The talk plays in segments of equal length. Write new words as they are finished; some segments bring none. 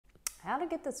How to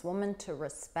get this woman to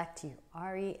respect you.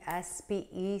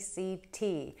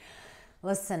 RESPECT.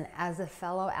 Listen, as a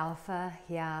fellow alpha,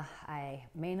 yeah, I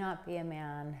may not be a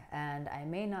man and I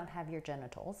may not have your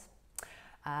genitals.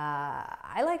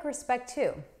 I like respect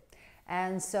too.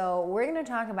 And so we're going to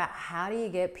talk about how do you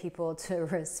get people to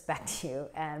respect you.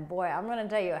 And boy, I'm going to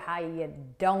tell you how you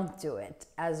don't do it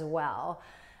as well.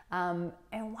 And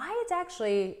why it's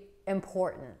actually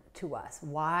important to us.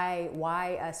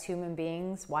 Why us human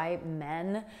beings, why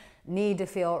men need to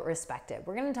feel respected.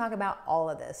 We're going to talk about all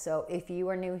of this. So if you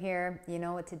are new here, you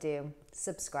know what to do.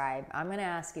 Subscribe. I'm going to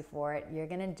ask you for it. You're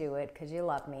going to do it because you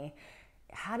love me.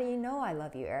 How do you know I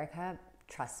love you, Arica?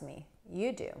 Trust me,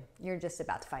 you do. You're just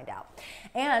about to find out.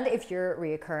 And if you're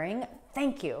reoccurring,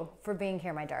 thank you for being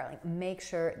here, my darling. Make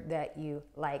sure that you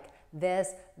like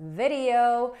this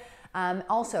video.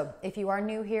 Also, if you are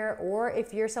new here, or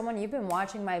if you're someone, you've been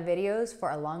watching my videos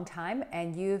for a long time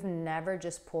and you've never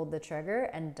just pulled the trigger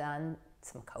and done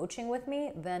some coaching with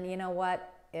me, then you know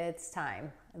what? It's time.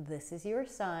 This is your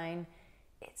sign.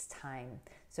 It's time.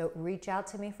 So reach out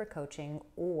to me for coaching,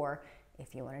 or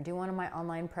if you want to do one of my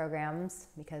online programs,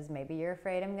 because maybe you're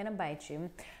afraid I'm going to bite you,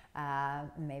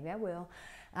 maybe I will,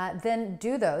 then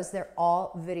do those. They're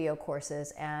all video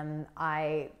courses, and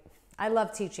I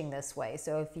love teaching this way.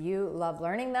 So if you love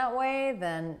learning that way,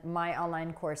 then my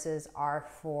online courses are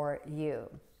for you.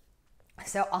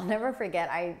 So I'll never forget,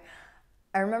 I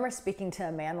remember speaking to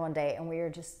a man one day, and we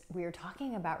were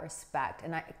talking about respect,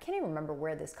 and I can't even remember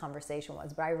where this conversation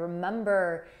was, but I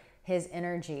remember his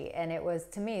energy, and it was,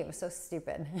 to me, it was so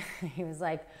stupid. He was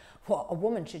like, well, a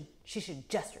woman should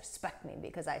just respect me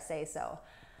because I say so.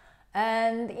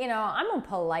 And, you know, I'm a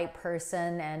polite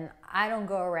person and I don't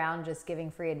go around just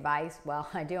giving free advice. Well,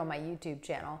 I do on my YouTube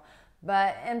channel,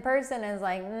 but in person is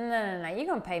like, no, you're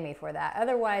going to pay me for that.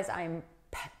 Otherwise, I'm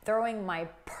throwing my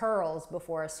pearls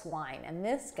before a swine. And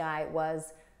this guy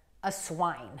was a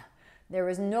swine. There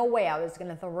was no way I was going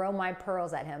to throw my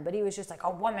pearls at him, but he was just like,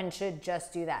 a woman should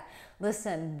just do that.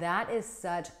 Listen, that is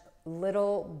such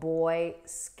little boy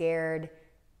scared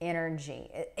energy.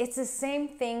 It's the same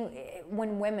thing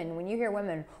when you hear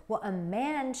women, well, no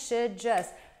man should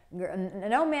just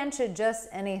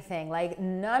anything. Like,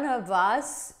 none of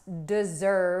us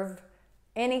deserve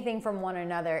anything from one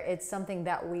another. It's something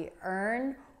that we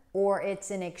earn, or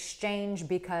it's in exchange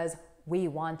because we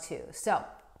want to. So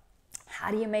how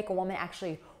do you make a woman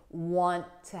actually want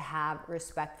to have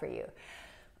respect for you?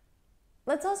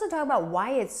 Let's also talk about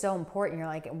why it's so important. You're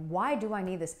like, why do I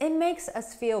need this? It makes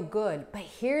us feel good. But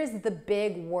here's the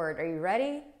big word. Are you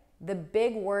ready? The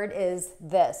big word is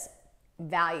this: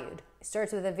 valued. It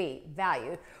starts with a V,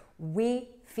 valued. We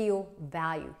feel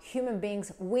valued. Human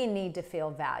beings, we need to feel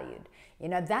valued. You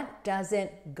know, that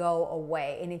doesn't go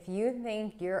away. And if you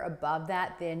think you're above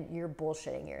that, then you're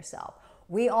bullshitting yourself.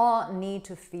 We all need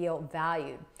to feel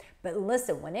valued. But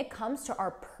listen, when it comes to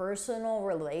our personal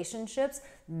relationships,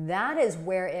 that is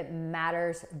where it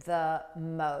matters the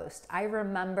most. I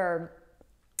remember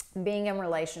being in a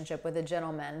relationship with a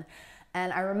gentleman,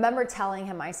 and I remember telling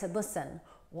him, I said, listen,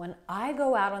 when I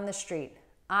go out on the street,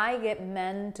 I get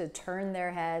men to turn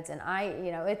their heads, and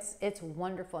it's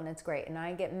wonderful and it's great. And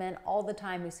I get men all the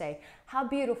time who say how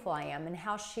beautiful I am and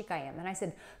how chic I am. And I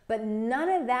said, but none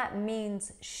of that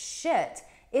means shit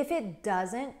if it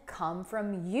doesn't come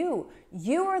from you.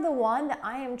 You are the one that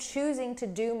I am choosing to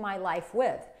do my life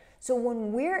with. So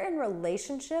when we're in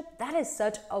relationship, that is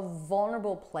such a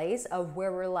vulnerable place of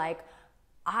where we're like,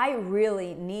 I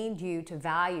really need you to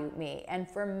value me.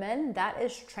 And for men, that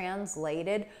is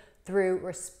translated through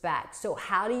respect. So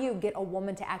how do you get a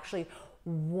woman to actually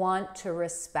want to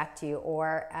respect you,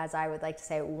 or as I would like to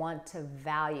say, want to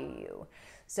value you?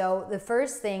 So the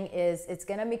first thing is, it's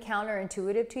going to be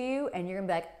counterintuitive to you, and you're going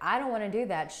to be like, I don't want to do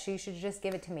that. She should just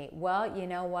give it to me. Well, you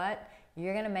know what?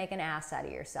 You're going to make an ass out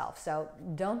of yourself. So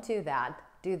don't do that.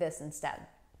 Do this instead.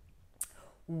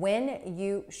 When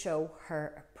you show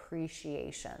her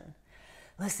appreciation.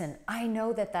 Listen, I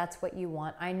know that that's what you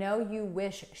want. I know you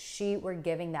wish she were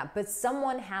giving that, but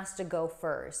someone has to go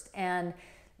first. And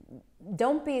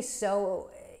don't be so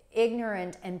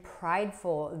ignorant and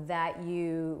prideful that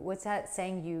you, what's that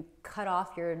saying, you cut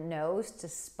off your nose to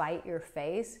spite your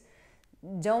face.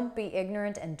 Don't be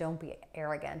ignorant and don't be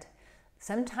arrogant.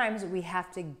 Sometimes we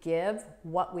have to give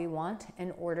what we want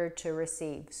in order to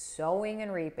receive, sowing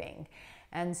and reaping.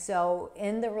 And so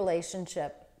in the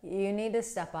relationship, you need to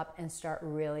step up and start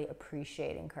really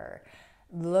appreciating her.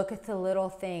 Look at the little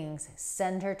things.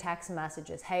 Send her text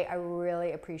messages. Hey, I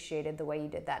really appreciated the way you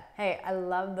did that. Hey, I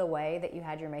love the way that you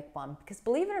had your makeup on. Because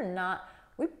believe it or not,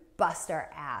 we bust our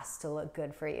ass to look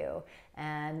good for you.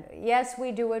 And yes,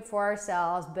 we do it for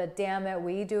ourselves, but damn it,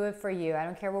 we do it for you. I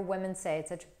don't care what women say. It's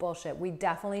such bullshit. We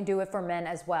definitely do it for men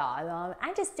as well.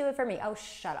 I just do it for me. Oh,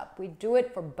 shut up. We do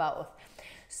it for both.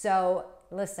 So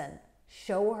listen,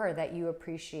 show her that you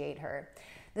appreciate her.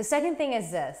 The second thing is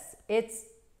this.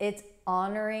 It's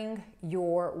honoring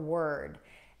your word.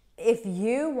 If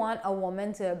you want a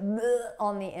woman to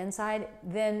on the inside,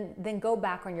 then go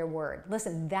back on your word.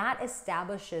 Listen, that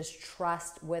establishes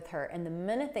trust with her. And the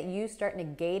minute that you start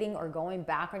negating or going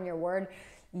back on your word,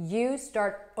 you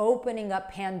start opening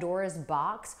up Pandora's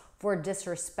box for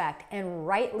disrespect. And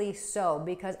rightly so,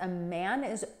 because a man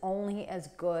is only as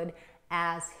good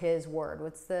as his word.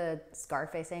 What's the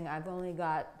Scarface saying? I've only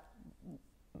got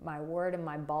my word and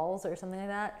my balls, or something like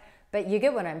that. But you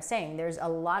get what I'm saying. There's a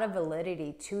lot of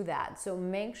validity to that. So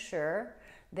make sure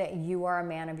that you are a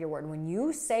man of your word. When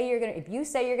you say if you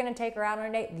say you're gonna take her out on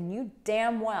a date, then you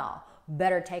damn well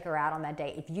better take her out on that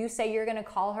date. If you say you're gonna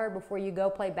call her before you go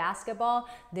play basketball,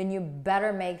 then you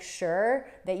better make sure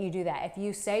that you do that. If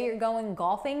you say you're going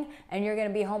golfing and you're gonna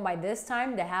be home by this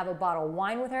time to have a bottle of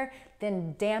wine with her,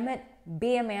 then damn it,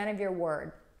 be a man of your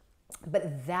word.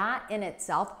 But that in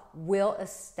itself will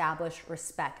establish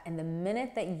respect. And the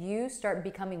minute that you start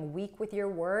becoming weak with your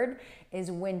word is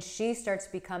when she starts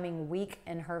becoming weak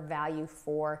in her value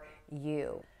for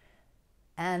you.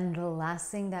 And the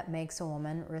last thing that makes a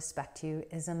woman respect you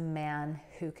is a man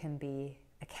who can be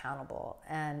accountable.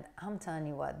 And I'm telling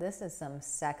you what, this is some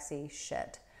sexy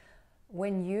shit.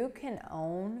 When you can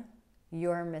own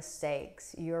your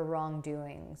mistakes, your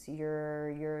wrongdoings,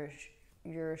 your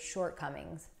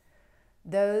shortcomings,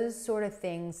 those sort of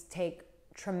things take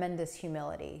tremendous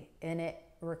humility, and it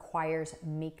requires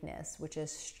meekness, which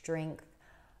is strength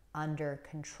under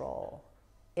control.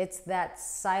 It's that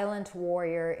silent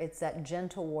warrior, it's that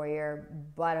gentle warrior,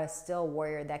 but a still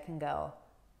warrior that can go,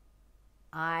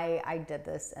 I did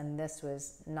this and this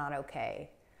was not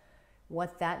okay.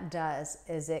 What that does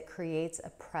is it creates a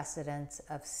precedent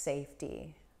of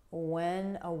safety.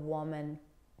 When a woman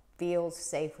feels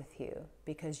safe with you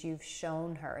because you've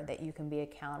shown her that you can be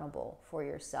accountable for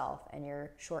yourself and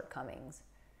your shortcomings,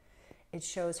 it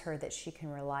shows her that she can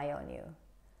rely on you,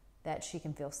 that she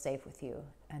can feel safe with you,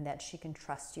 and that she can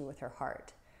trust you with her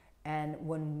heart. And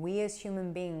when we as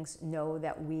human beings know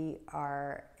that we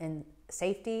are in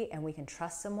safety and we can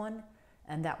trust someone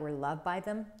and that we're loved by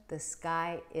them, the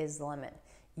sky is the limit.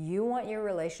 You want your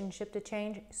relationship to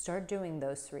change? Start doing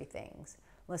those 3 things.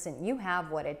 Listen, you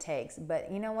have what it takes, but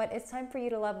you know what? It's time for you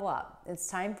to level up. It's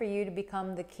time for you to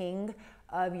become the king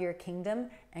of your kingdom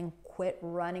and quit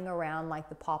running around like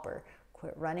the pauper.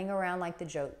 Quit running around like the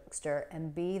jokester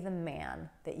and be the man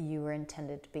that you were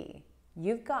intended to be.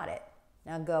 You've got it.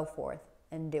 Now go forth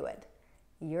and do it.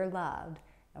 You're loved,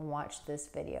 and watch this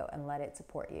video and let it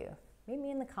support you. Meet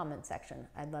me in the comment section.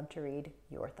 I'd love to read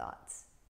your thoughts.